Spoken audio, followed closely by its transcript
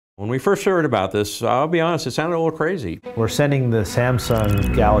When we first heard about this, I'll be honest, it sounded a little crazy. We're sending the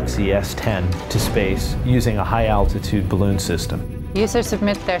Samsung Galaxy S10 to space using a high-altitude balloon system. Users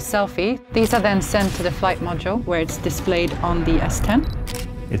submit their selfie. These are then sent to the flight module where it's displayed on the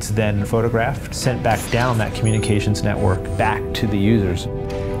S10. It's then photographed, sent back down that communications network back to the users.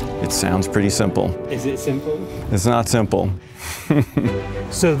 It sounds pretty simple. Is it simple? It's not simple.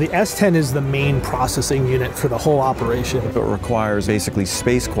 So the S10 is the main processing unit for the whole operation. It requires basically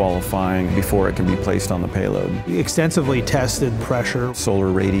space qualifying before it can be placed on the payload. We extensively tested pressure,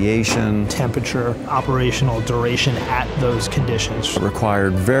 Solar radiation. temperature, operational duration at those conditions. It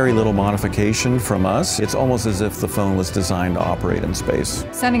required very little modification from us. It's almost as if the phone was designed to operate in space.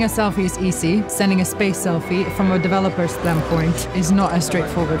 Sending a selfie is easy. Sending a space selfie from a developer's standpoint is not as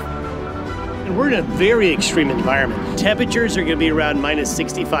straightforward. And we're in a very extreme environment. Temperatures are going to be around minus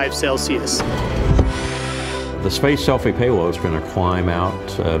 65 Celsius. The Space Selfie payload is going to climb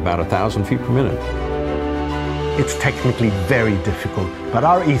out about 1,000 feet per minute. It's technically very difficult, but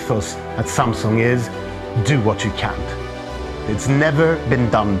our ethos at Samsung is do what you can. It's never been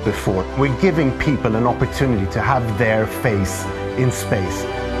done before. We're giving people an opportunity to have their face in space.